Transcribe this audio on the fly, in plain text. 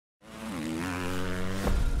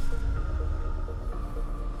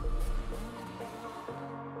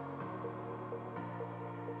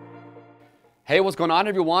Hey, what's going on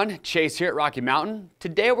everyone? Chase here at Rocky Mountain.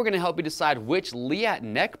 Today we're going to help you decide which Leatt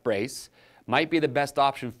neck brace might be the best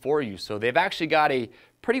option for you. So they've actually got a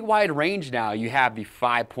pretty wide range now. You have the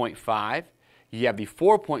 5.5, you have the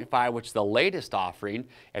 4.5, which is the latest offering,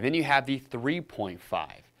 and then you have the 3.5.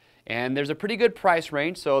 And there's a pretty good price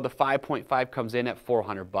range, so the 5.5 comes in at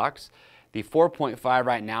 $400. The 4.5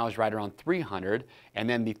 right now is right around $300, and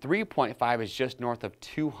then the 3.5 is just north of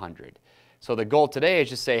 $200. So the goal today is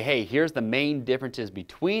just say, hey, here's the main differences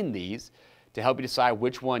between these to help you decide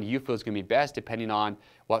which one you feel is going to be best depending on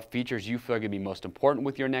what features you feel are going to be most important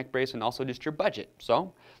with your neck brace and also just your budget.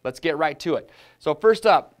 So let's get right to it. So first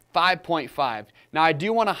up, 5.5. Now I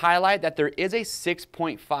do want to highlight that there is a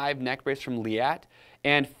 6.5 neck brace from Leatt,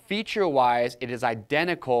 and feature-wise it is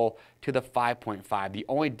identical to the 5.5. The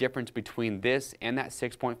only difference between this and that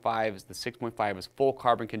 6.5 is the 6.5 is full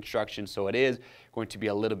carbon construction, so it is going to be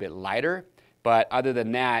a little bit lighter. But other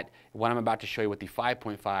than that, what I'm about to show you with the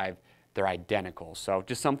 5.5, they're identical. So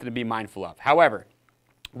just something to be mindful of. However,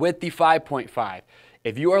 with the 5.5,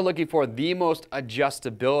 if you are looking for the most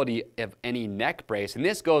adjustability of any neck brace, and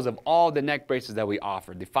this goes of all the neck braces that we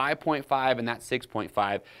offer, the 5.5 and that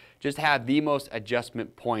 6.5 just have the most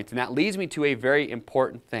adjustment points. And that leads me to a very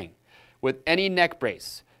important thing. With any neck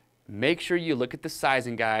brace, make sure you look at the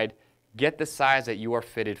sizing guide, get the size that you are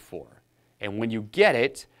fitted for. And when you get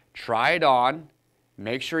it, try it on,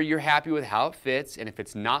 make sure you're happy with how it fits, and if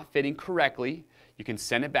it's not fitting correctly, you can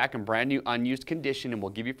send it back in brand new unused condition and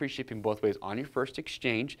we'll give you free shipping both ways on your first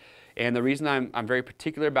exchange. And the reason I'm very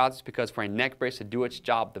particular about this is because for a neck brace to do its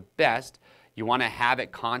job the best, you want to have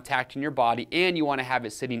it contacting your body and you want to have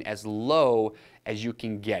it sitting as low as you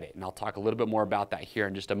can get it. And I'll talk a little bit more about that here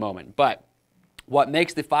in just a moment. But what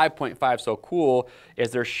makes the 5.5 so cool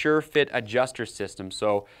is their Sure Fit adjuster system.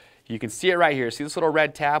 So you can see it right here. See this little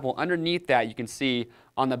red tab? Well, underneath that you can see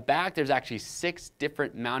on the back there's actually 6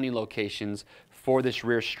 different mounting locations for this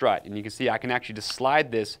rear strut. And you can see I can actually just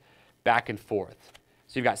slide this back and forth.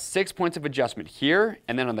 So you've got 6 points of adjustment here,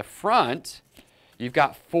 and then on the front you've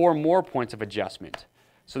got 4 more points of adjustment.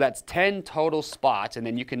 So that's 10 total spots, and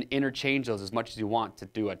then you can interchange those as much as you want to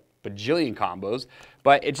do a bajillion combos,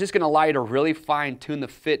 but it's just going to allow you to really fine tune the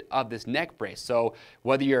fit of this neck brace. So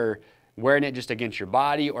whether you're wearing it just against your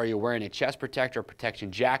body or you're wearing a chest protector or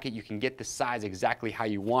protection jacket, you can get the size exactly how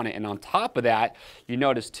you want it. And on top of that, you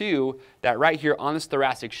notice too that right here on this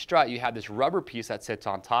thoracic strut you have this rubber piece that sits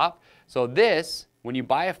on top. So this, when you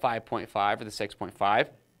buy a 5.5 or the 6.5,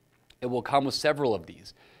 it will come with several of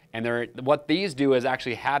these. And what these do is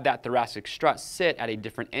actually have that thoracic strut sit at a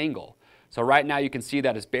different angle. So right now you can see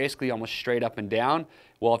that it's basically almost straight up and down.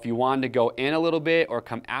 Well, if you wanted to go in a little bit or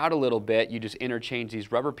come out a little bit, you just interchange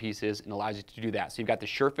these rubber pieces and it allows you to do that. So you've got the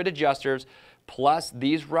Sure Fit adjusters plus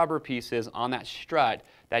these rubber pieces on that strut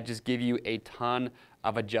that just give you a ton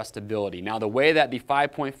of adjustability. Now the way that the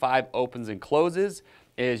 5.5 opens and closes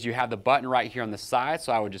is you have the button right here on the side,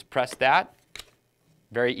 so I would just press that.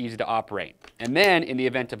 Very easy to operate. And then in the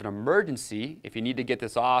event of an emergency, if you need to get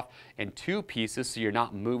this off in 2 pieces so you're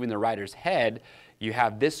not moving the rider's head, you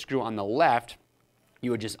have this screw on the left.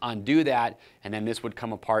 You would just undo that and then this would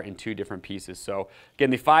come apart in 2 different pieces. So again,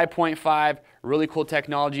 the 5.5, really cool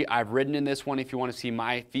technology. I've ridden in this one. If you want to see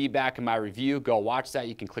my feedback and my review, go watch that.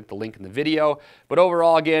 You can click the link in the video. But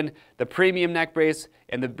overall, again, the premium neck brace,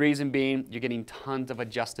 and the reason being you're getting tons of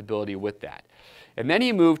adjustability with that. And then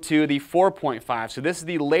you move to the 4.5. So this is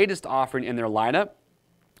the latest offering in their lineup.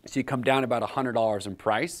 So you come down about $100 in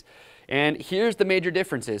price. And here's the major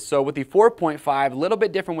differences. So with the 4.5, a little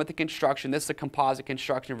bit different with the construction. This is a composite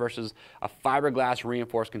construction versus a fiberglass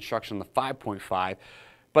reinforced construction on the 5.5.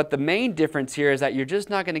 But the main difference here is that you're just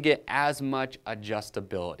not going to get as much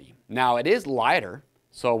adjustability. Now it is lighter.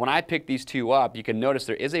 So when I pick these 2 up, you can notice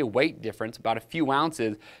there is a weight difference, about a few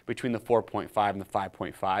ounces between the 4.5 and the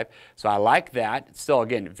 5.5. So I like that. It's still,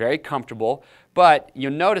 again, very comfortable. But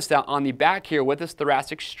you'll notice that on the back here with this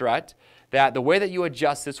thoracic strut, that the way that you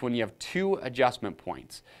adjust this when you have 2 adjustment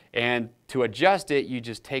points. And to adjust it, you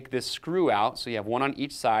just take this screw out, so you have 1 on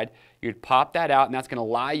each side. You'd pop that out, and that's going to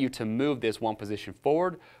allow you to move this 1 position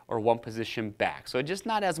forward or 1 position back. So just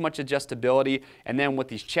not as much adjustability. And then with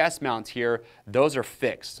these chest mounts here, those are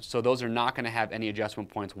fixed. So those are not going to have any adjustment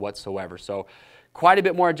points whatsoever. So quite a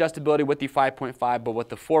bit more adjustability with the 5.5, but with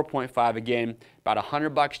the 4.5, again, about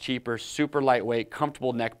 $100 cheaper, super lightweight,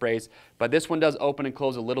 comfortable neck brace. But this one does open and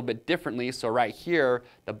close a little bit differently. So right here,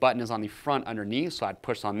 the button is on the front underneath, so I'd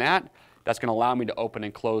push on that. That's going to allow me to open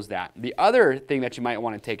and close that. The other thing that you might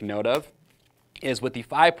want to take note of is with the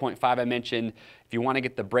 5.5, I mentioned if you want to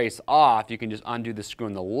get the brace off, you can just undo the screw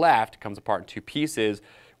on the left. It comes apart in 2 pieces.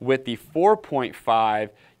 with the 4.5,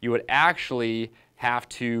 you would actually have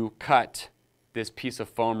to cut this piece of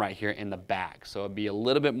foam right here in the back. So it'd be a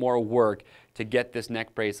little bit more work to get this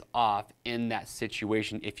neck brace off in that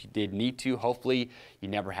situation if you did need to. Hopefully you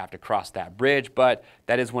never have to cross that bridge, but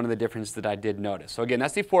that is one of the differences that I did notice. So again,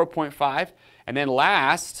 that's the 4.5. And then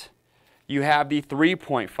last, you have the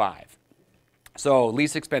 3.5. So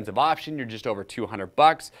least expensive option, you're just over 200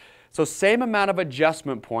 bucks. So same amount of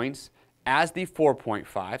adjustment points as the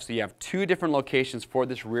 4.5. So you have two different locations for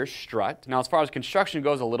this rear strut. Now as far as construction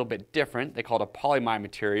goes, a little bit different. They call it a polyamide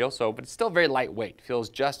material, but it's still very lightweight. Feels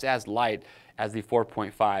just as light as the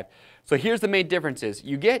 4.5. So here's the main differences.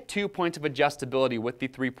 You get 2 points of adjustability with the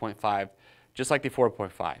 3.5, just like the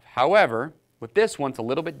 4.5. However, with this one, it's a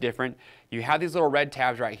little bit different. You have these little red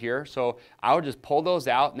tabs right here, so I would just pull those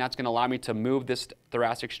out, and that's going to allow me to move this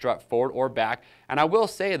thoracic strut forward or back. And I will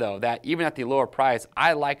say, though, that even at the lower price,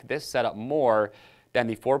 I like this setup more than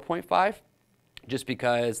the 4.5, just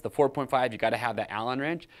because the 4.5, you got to have that Allen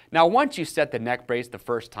wrench. Now, once you set the neck brace the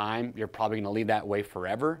first time, you're probably going to leave that way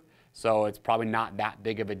forever, so it's probably not that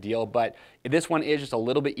big of a deal. But this one is just a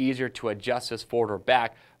little bit easier to adjust this forward or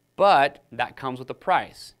back, but that comes with a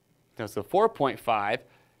price. So the 4.5,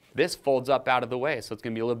 this folds up out of the way, so it's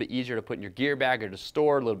going to be a little bit easier to put in your gear bag or to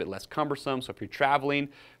store, a little bit less cumbersome, so if you're traveling.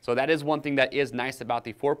 So that is one thing that is nice about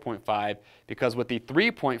the 4.5, because with the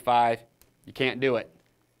 3.5, you can't do it.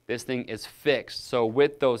 This thing is fixed. So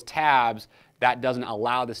with those tabs, that doesn't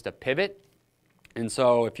allow this to pivot. And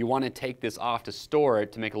so if you want to take this off to store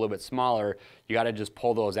it to make it a little bit smaller, you got to just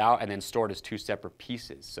pull those out and then store it as two separate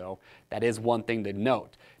pieces. So that is one thing to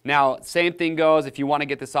note. Now, same thing goes if you want to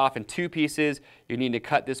get this off in two pieces, you need to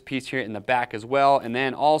cut this piece here in the back as well. And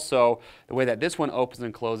then also the way that this one opens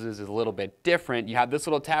and closes is a little bit different. You have this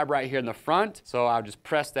little tab right here in the front. So I'll just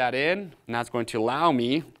press that in, and that's going to allow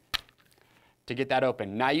me to get that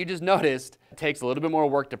open. Now you just noticed it takes a little bit more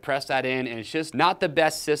work to press that in, and it's just not the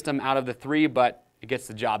best system out of the three, but it gets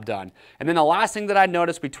the job done. And then the last thing that I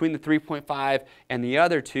noticed between the 3.5 and the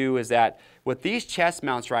other two is that with these chest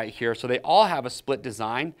mounts right here, so they all have a split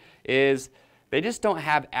design, is they just don't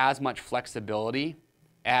have as much flexibility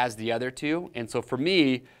as the other two. And so for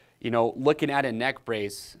me, you know, looking at a neck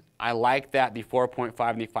brace, I like that the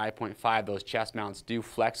 4.5 and the 5.5, those chest mounts do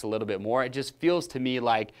flex a little bit more. It just feels to me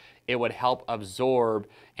like it would help absorb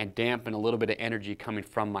and dampen a little bit of energy coming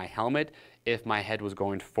from my helmet if my head was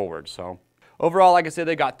going forward. So overall, like I said,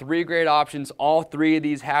 they got three great options. All three of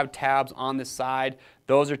these have tabs on the side.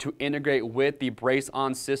 Those are to integrate with the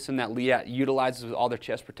brace-on system that Leatt utilizes with all their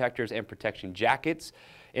chest protectors and protection jackets.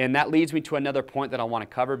 And that leads me to another point that I want to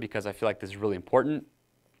cover because I feel like this is really important.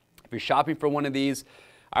 If you're shopping for one of these,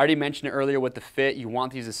 I already mentioned it earlier with the fit, you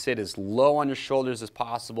want these to sit as low on your shoulders as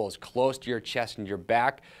possible, as close to your chest and your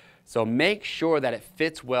back. So make sure that it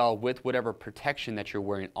fits well with whatever protection that you're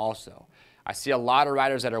wearing also. I see a lot of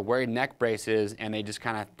riders that are wearing neck braces and they just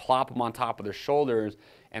kind of plop them on top of their shoulders,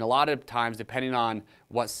 and a lot of times, depending on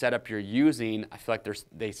what setup you're using, I feel like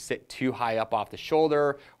they sit too high up off the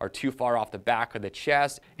shoulder or too far off the back of the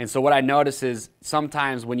chest. And so what I notice is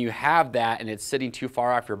sometimes when you have that and it's sitting too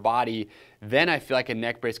far off your body, then I feel like a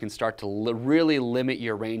neck brace can start to really limit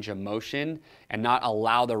your range of motion and not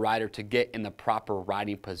allow the rider to get in the proper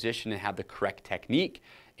riding position and have the correct technique.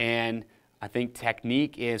 And I think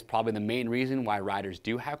technique is probably the main reason why riders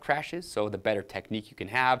do have crashes. So the better technique you can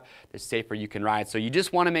have, the safer you can ride. So you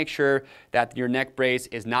just want to make sure that your neck brace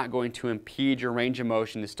is not going to impede your range of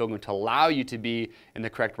motion. It's still going to allow you to be in the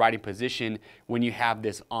correct riding position when you have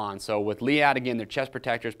this on. So with Leatt, again, their chest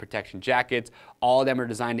protectors, protection jackets, all of them are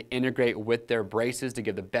designed to integrate with their braces to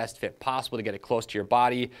give the best fit possible to get it close to your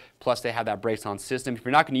body. Plus they have that brace-on system. If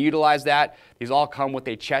you're not going to utilize that, these all come with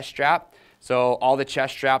a chest strap. So all the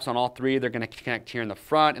chest straps on all three, they're going to connect here in the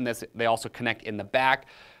front, and they also connect in the back.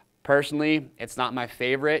 Personally, it's not my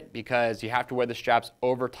favorite because you have to wear the straps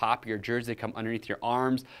over top of your jersey. They come underneath your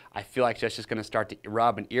arms. I feel like that's just going to start to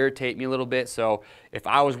rub and irritate me a little bit. So if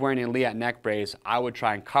I was wearing a Leatt neck brace, I would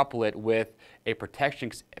try and couple it with a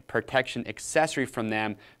protection accessory from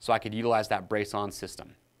them so I could utilize that brace-on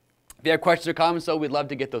system. If you have questions or comments, though, we'd love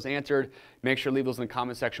to get those answered. Make sure to leave those in the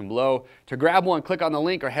comment section below. To grab one, click on the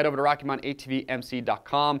link or head over to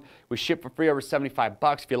RockyMountainATVMC.com. We ship for free over 75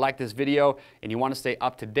 bucks. If you like this video and you want to stay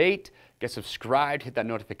up to date, get subscribed, hit that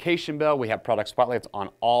notification bell. We have product spotlights on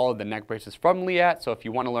all of the neck braces from Leatt. So if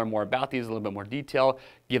you want to learn more about these, a little bit more detail,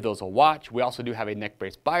 give those a watch. We also do have a neck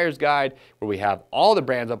brace buyer's guide where we have all the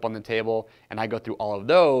brands up on the table, and I go through all of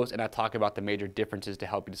those and I talk about the major differences to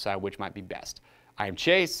help you decide which might be best. I am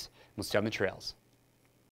Chase. We'll see you on the trails.